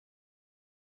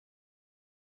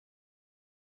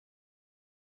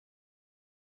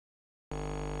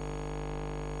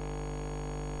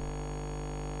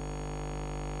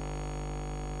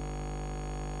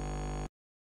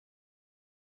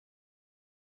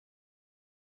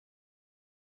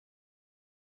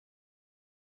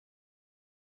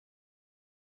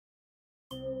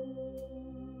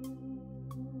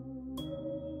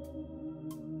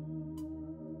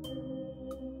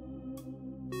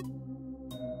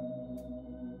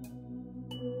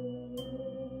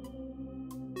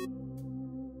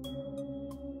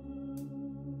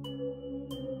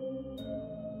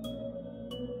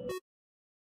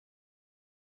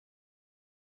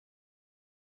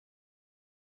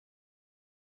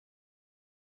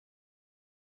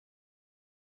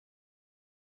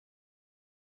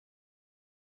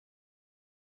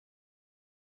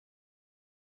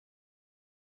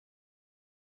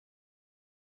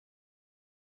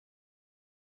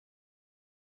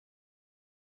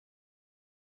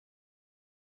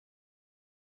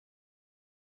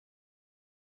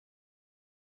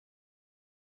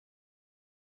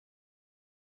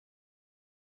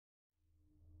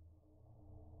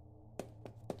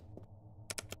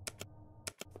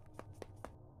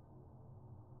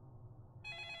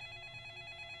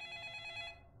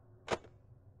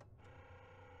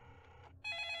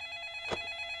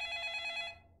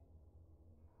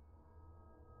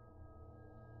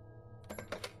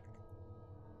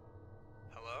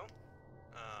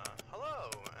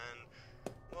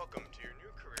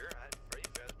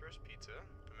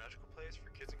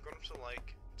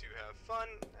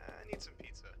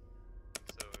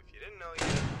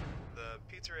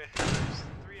pizzeria has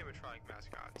 3 animatronic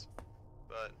mascots,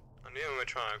 but a new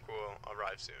animatronic will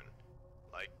arrive soon.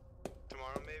 Like,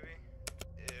 tomorrow maybe?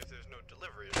 If there's no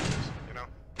delivery issues, you know?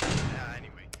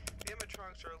 Anyway, the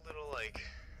animatronics are a little, like,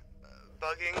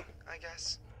 bugging, I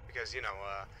guess? Because, you know,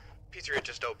 pizzeria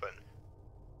just opened.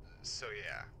 So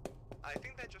yeah. I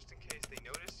think that just in case they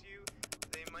notice you,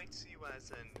 they might see you as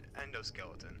an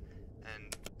endoskeleton.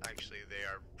 And actually, they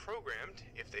are programmed,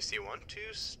 if they see one,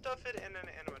 to stuff it in an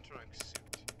animatronic suit.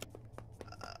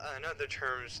 In other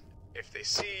terms, if they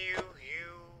see you,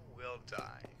 you will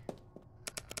die.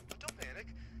 But don't panic.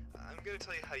 I'm going to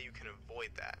tell you how you can avoid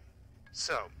that.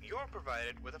 So, you're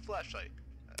provided with a flashlight.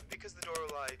 Because the door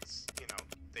lights, you know,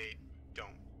 they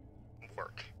don't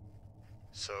work.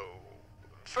 So,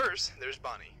 first, there's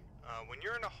Bonnie. When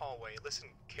you're in a hallway, listen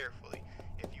carefully.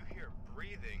 If you hear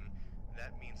breathing,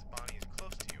 that means Bonnie is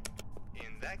close to you.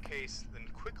 In that case, then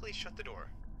quickly shut the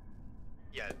door.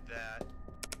 Yeah, that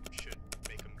should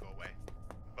make him go away.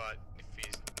 But if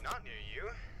he's not near you,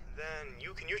 then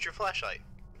you can use your flashlight.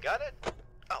 Got it?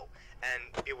 Oh,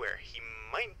 and beware, he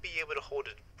might be able to hold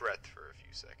his breath for a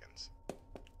few seconds.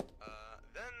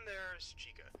 Then there's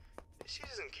Chica. She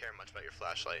doesn't care much about your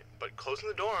flashlight, but closing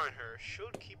the door on her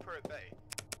should keep her at bay.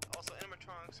 Also,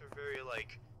 animatronics are very,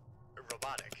 like,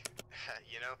 robotic,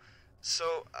 you know?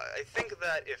 So, I think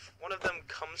that if one of them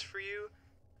comes for you,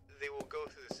 they will go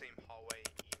through the same hallway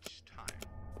each time.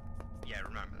 Yeah,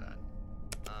 remember that.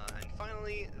 And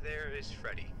finally, there is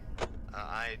Freddy.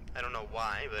 I don't know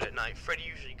why, but at night, Freddy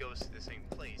usually goes to the same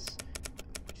place,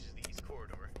 which is the east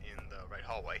corridor in the right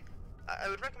hallway. I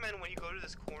would recommend when you go to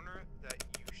this corner that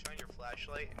you shine your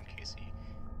flashlight in case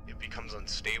it becomes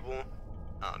unstable,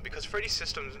 because Freddy's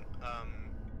systems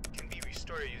can be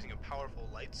restarted using a powerful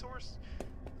light source,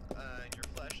 and your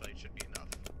flashlight should be enough,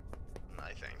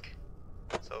 I think.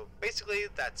 So basically,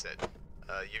 that's it.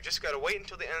 You've just got to wait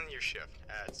until the end of your shift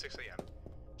at 6 a.m.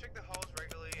 Check the halls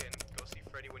regularly and go see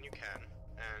Freddy when you can.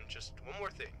 And just one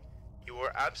more thing. You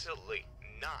are absolutely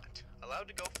not allowed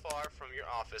to go far from your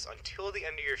office until the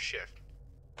end of your shift.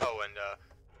 Oh, and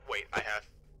wait, I have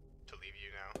to leave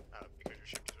you now, because your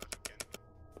shift is about to begin.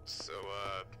 So,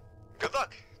 good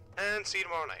luck, and see you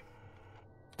tomorrow night.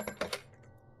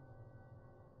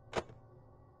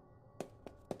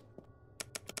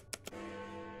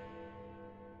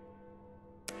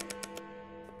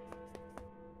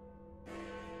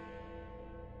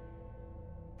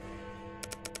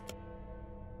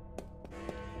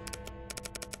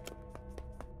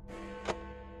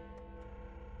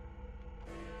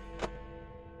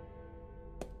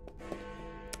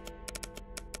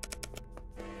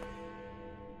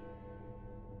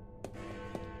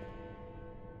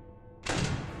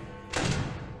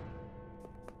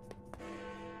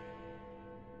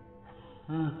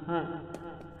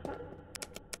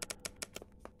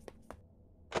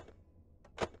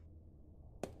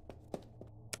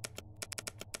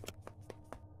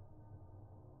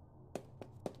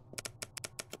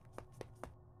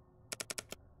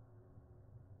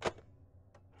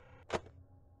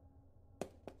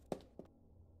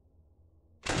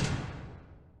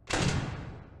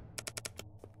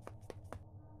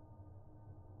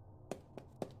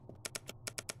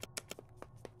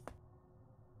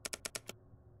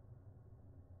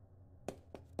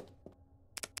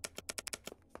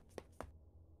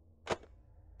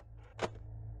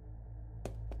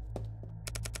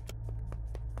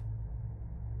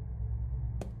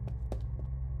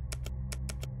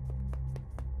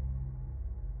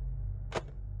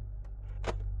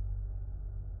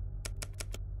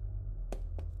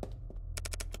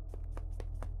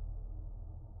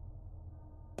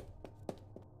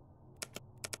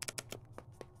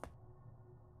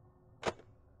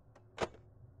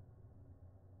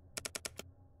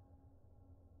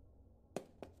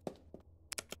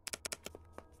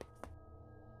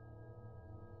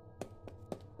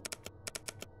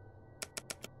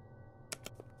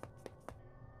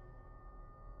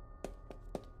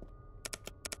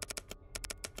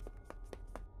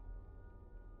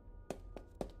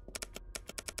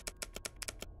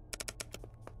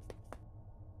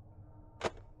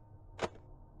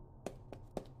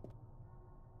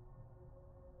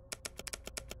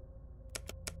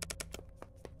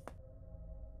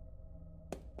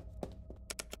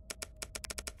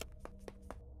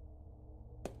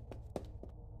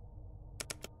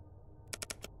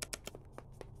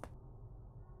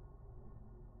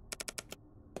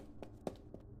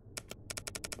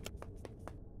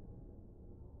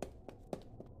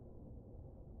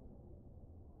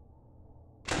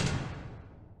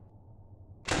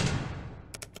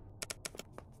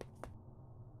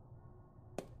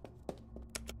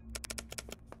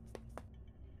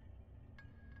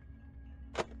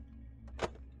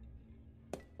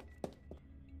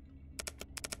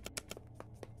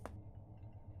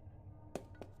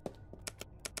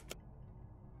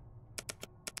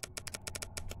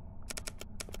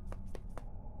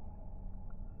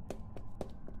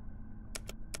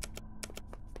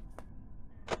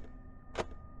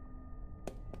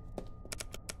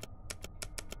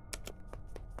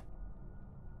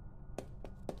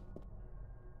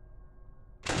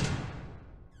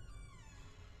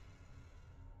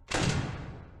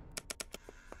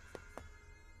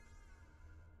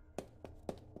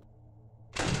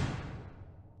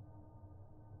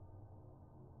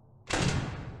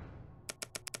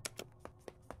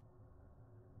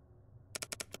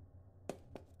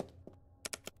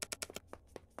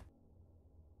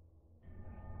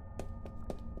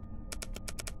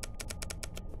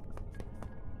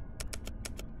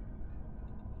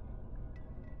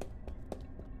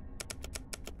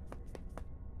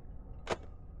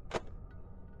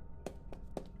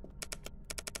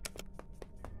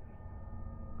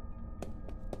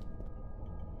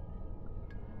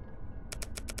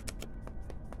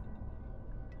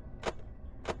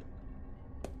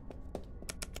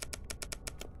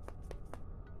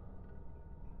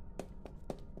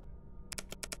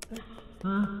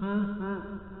 Hello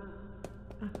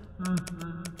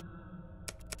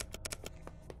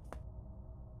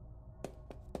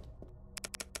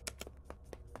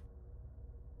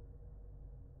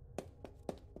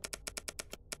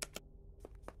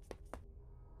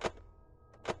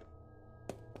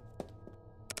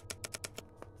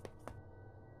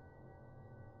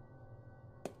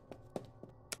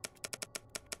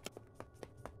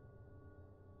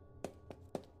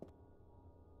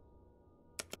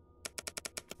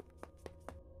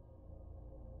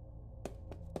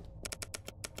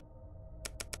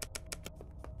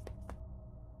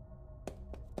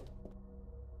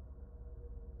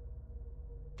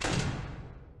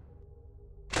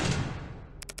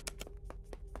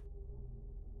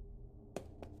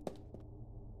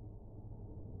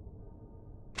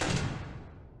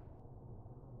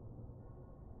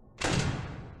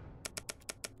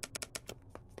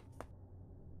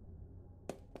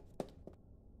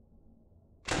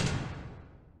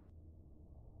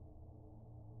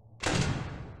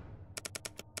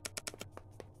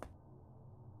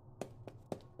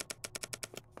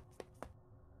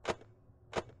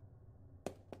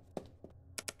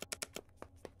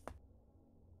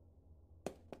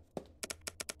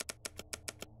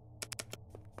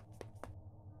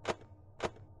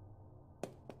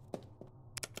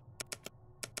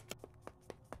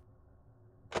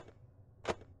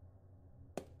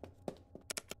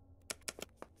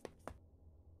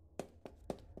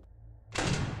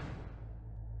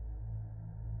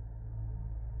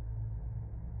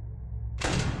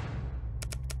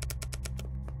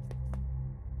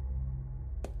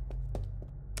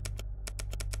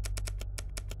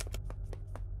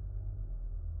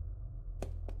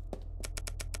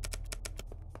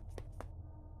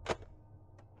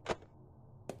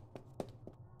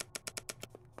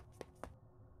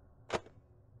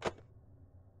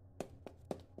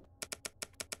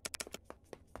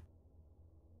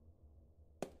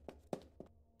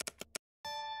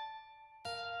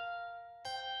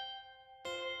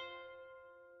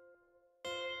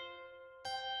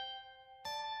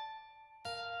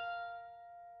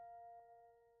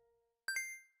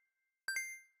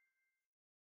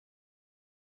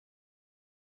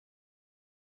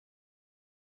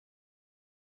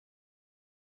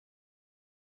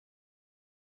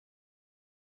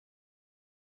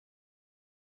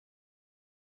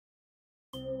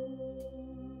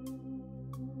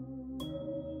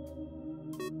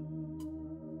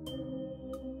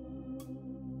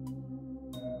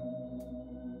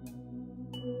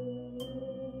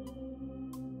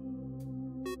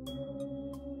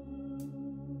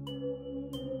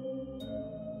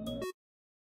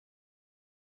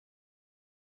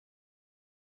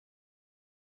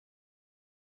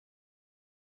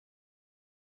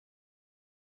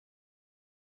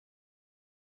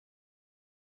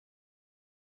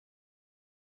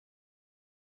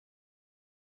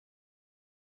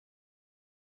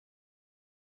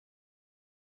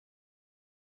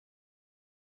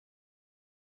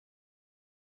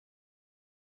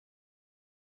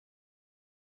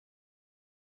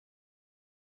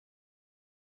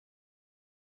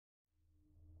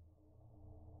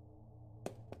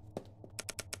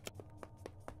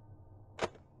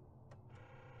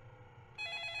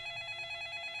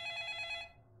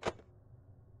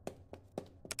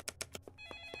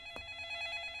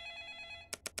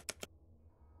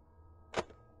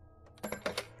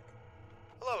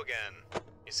again.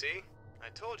 You see? I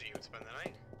told you you'd spend the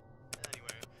night. Anyway,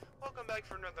 welcome back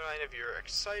for another night of your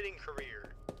exciting career.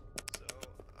 So,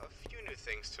 a few new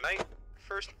things tonight.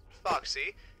 First,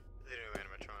 Foxy, the new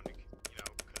animatronic,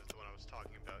 because the one I was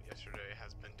talking about yesterday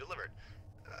has been delivered.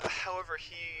 However,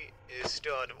 he is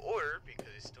still out of order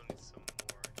because he still needs some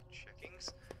more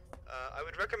checkings. I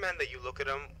would recommend that you look at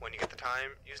him when you get the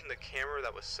time, using the camera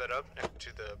that was set up next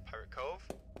to the Pirate Cove.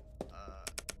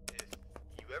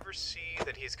 If you ever see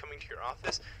that he's coming to your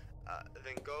office,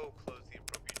 then go close the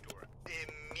appropriate door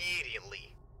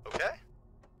immediately, okay?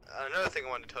 Another thing I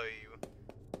wanted to tell you,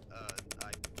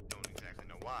 I don't exactly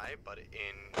know why, but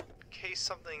in case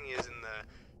something is in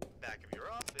the back of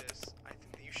your office, I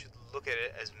think that you should look at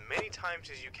it as many times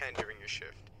as you can during your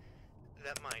shift.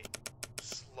 That might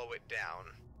slow it down,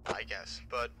 I guess.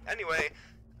 But anyway,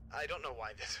 I don't know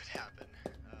why this would happen.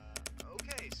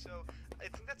 Okay, so I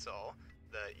think that's all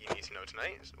that you need to know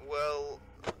tonight. Well,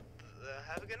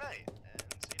 have a good night, and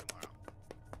see you tomorrow.